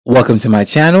Welcome to my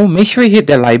channel. Make sure you hit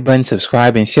that like button,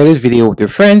 subscribe, and share this video with your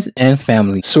friends and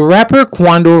family. So rapper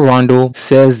Quando Rondo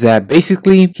says that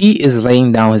basically he is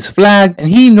laying down his flag and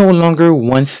he no longer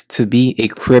wants to be a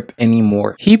Crip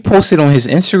anymore. He posted on his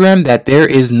Instagram that there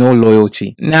is no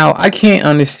loyalty. Now, I can't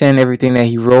understand everything that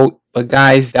he wrote, but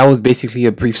guys, that was basically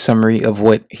a brief summary of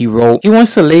what he wrote. He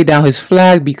wants to lay down his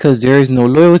flag because there is no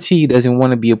loyalty. He doesn't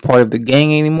want to be a part of the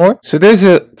gang anymore. So there's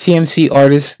a TMC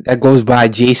artist that goes by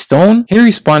J Stone. He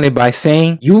responded by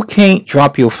saying, "You can't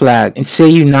drop your flag and say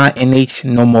you're not NH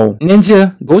no more.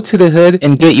 Ninja, go to the hood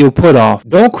and get your put off.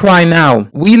 Don't cry now.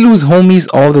 We lose homies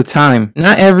all the time.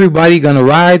 Not everybody gonna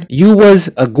ride. You was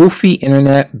a goofy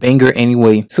internet banger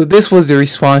anyway." So this was the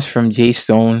response from J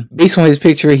Stone. Based on his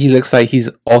picture, he looks like he's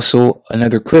also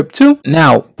another Crip too.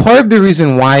 Now, part of the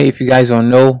reason why, if you guys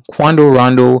don't know, Quando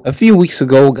Rondo a few weeks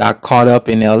ago got caught up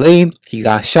in LA. He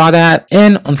got shot at,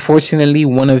 and unfortunately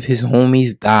one of his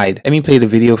homies died. Let me play the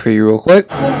video for you real quick.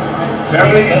 Oh,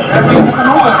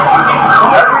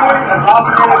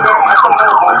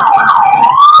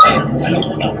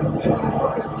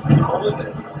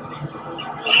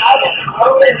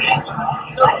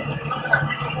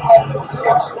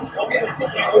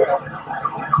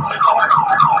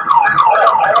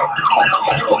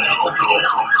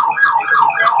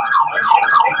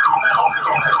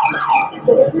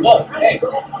 hey.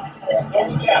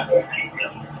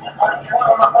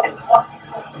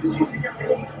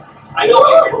 I know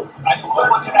it. I just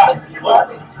want it out.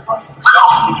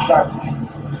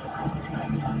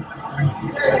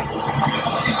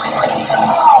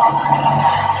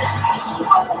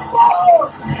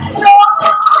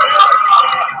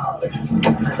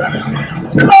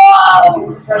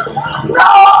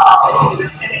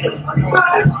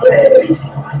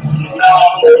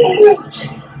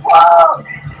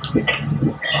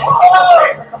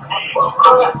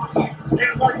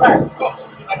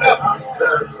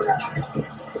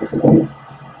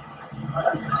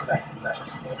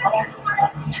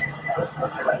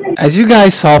 As you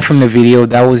guys saw from the video,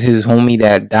 that was his homie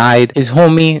that died. His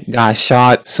homie got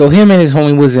shot. So him and his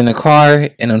homie was in a car,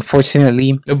 and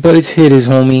unfortunately the bullets hit his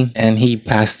homie and he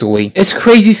passed away. It's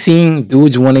crazy seeing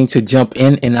dudes wanting to jump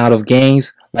in and out of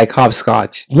gangs like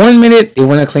hopscotch. 1 minute they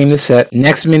want to claim the set,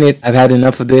 next minute I've had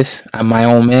enough of this, I'm my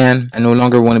own man, I no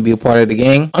longer want to be a part of the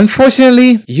gang.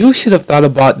 Unfortunately, you should have thought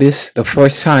about this the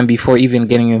first time before even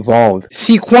getting involved.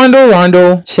 See, Quando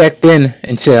Rondo checked in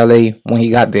into LA when he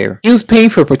got there. He was paying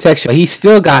for protection, but he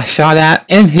still got shot at,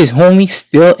 and his homie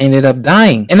still ended up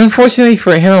dying. And unfortunately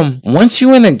for him, once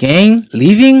you in a gang,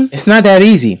 leaving, it's not that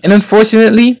easy. And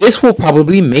unfortunately, this will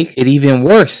probably make it even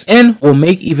worse and will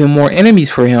make even more enemies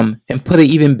for him and put an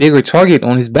even bigger target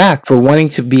on his back for wanting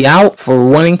to be out, for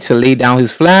wanting to lay down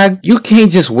his flag. You can't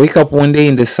just wake up one day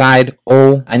and decide,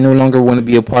 oh, I no longer want to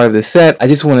be a part of the set, I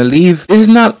just want to leave. This is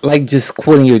not like just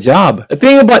quitting your job. The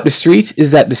thing about the streets is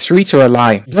that the streets are a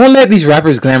lie. Don't let these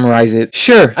rappers glamorize it.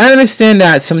 Sure, I understand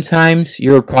that sometimes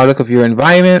you're a product of your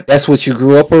environment, that's what you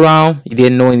grew up around, you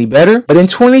didn't know any better, but in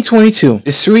 2022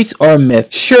 the streets are a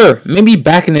myth. Sure, maybe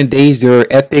back in the days there were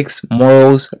ethics,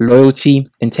 morals, loyalty,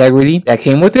 integrity that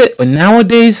came with it, but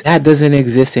nowadays that doesn't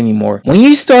exist anymore. When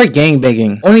you start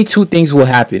gangbanging, only two things will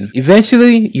happen.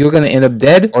 Eventually, you're gonna end up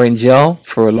dead or in jail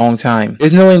for a long time.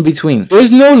 There's no in between.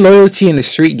 There's no loyalty in the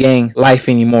street gang life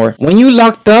anymore. When you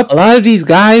locked up, a lot of these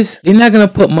guys, they're not gonna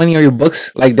put money on your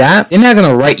books like that. They're not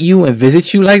gonna write you and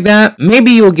visit you like that.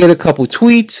 Maybe you'll get a couple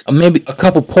tweets or maybe a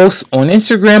couple posts on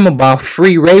Instagram about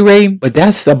free Ray Ray, but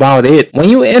that's about it. When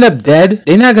you end up dead,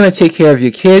 they're not gonna take care of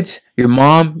your kids, your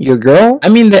mom, your girl. I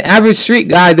mean, the average street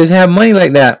guy doesn't have money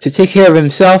like that to take care of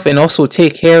himself and also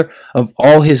take care of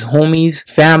all his homies,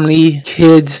 family,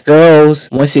 kids, girls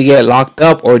once you get locked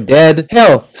up or dead.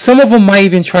 Hell, some of them might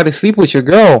even try to sleep with your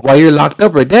girl while you're locked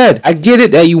up or dead. I get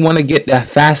it that you want to get that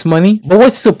fast money, but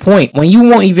what's the point when you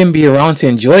won't even be around to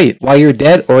enjoy it while you're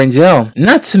dead or in jail?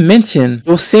 Not to mention,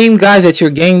 those same guys that you're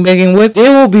gangbanging with, they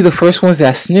will be the first ones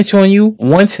that snitch on you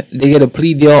once they get a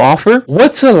plea deal offer.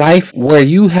 What's a life where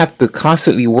you have to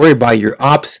constantly worry about your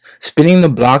ops spinning the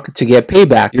block to get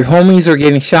payback? Your homies are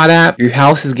getting shot at, your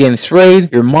house is getting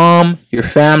sprayed, your mom, your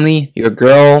family, your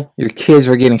girl, your kids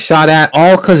are getting shot at,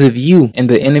 all because of you and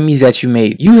the enemies that you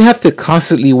made. You have to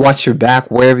constantly watch your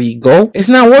back wherever you go. It's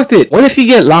not worth it. What if you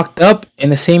get locked up in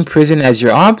the same prison as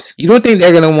your ops? You don't think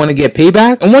they're gonna want to get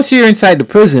payback? And once you're inside the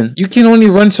prison, you can only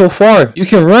run so far. You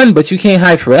can run, but you can't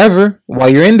hide forever while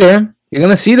you're in there. You're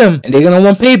gonna see them and they're gonna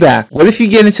want payback. What if you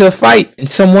get into a fight and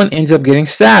someone ends up getting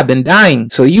stabbed and dying?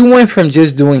 So you went from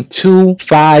just doing 2,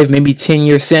 5, maybe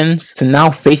 10-year sentence to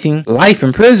now facing life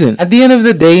in prison. At the end of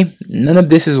the day, none of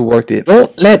this is worth it.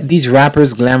 Don't let these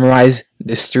rappers glamorize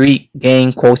the street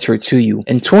gang culture to you.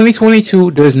 In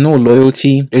 2022, there's no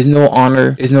loyalty, there's no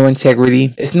honor, there's no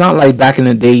integrity. It's not like back in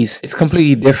the days. It's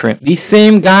completely different. These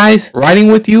same guys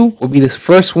riding with you will be the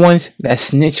first ones that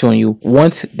snitch on you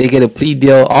once they get a plea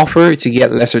deal offer to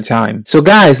get lesser time. So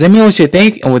guys, let me know what you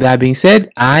think, and with that being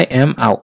said, I am out.